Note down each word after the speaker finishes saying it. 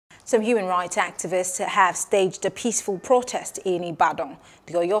Some human rights activists have staged a peaceful protest in Ibadan,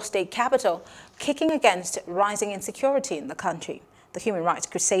 the Oyo State capital, kicking against rising insecurity in the country. The human rights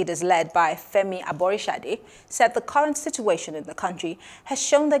crusaders led by Femi Aborisade said the current situation in the country has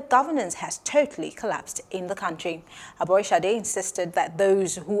shown that governance has totally collapsed in the country. Aborisade insisted that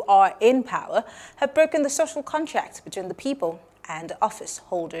those who are in power have broken the social contract between the people and office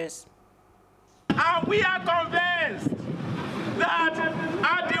holders. And we are convinced that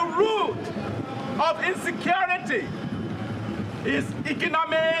at the root of insecurity is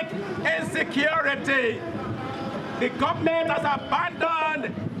economic insecurity. The government has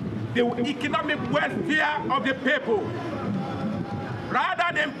abandoned the economic welfare of the people. Rather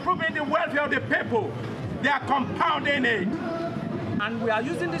than improving the welfare of the people, they are compounding it. And we are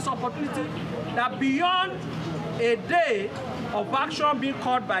using this opportunity that beyond a day of action being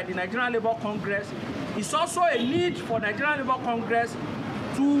called by the Nigerian Labour Congress, it's also a need for Nigerian Labour Congress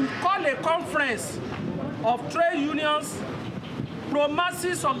to call a conference of trade unions,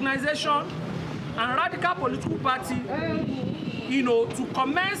 pro-masses organization, and radical political party, to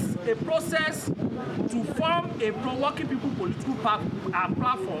commence a process to form a pro-working people political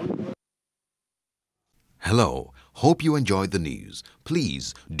platform. Hello, hope you enjoyed the news.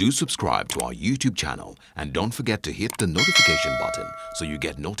 Please do subscribe to our YouTube channel and don't forget to hit the notification button so you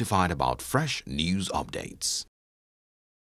get notified about fresh news updates.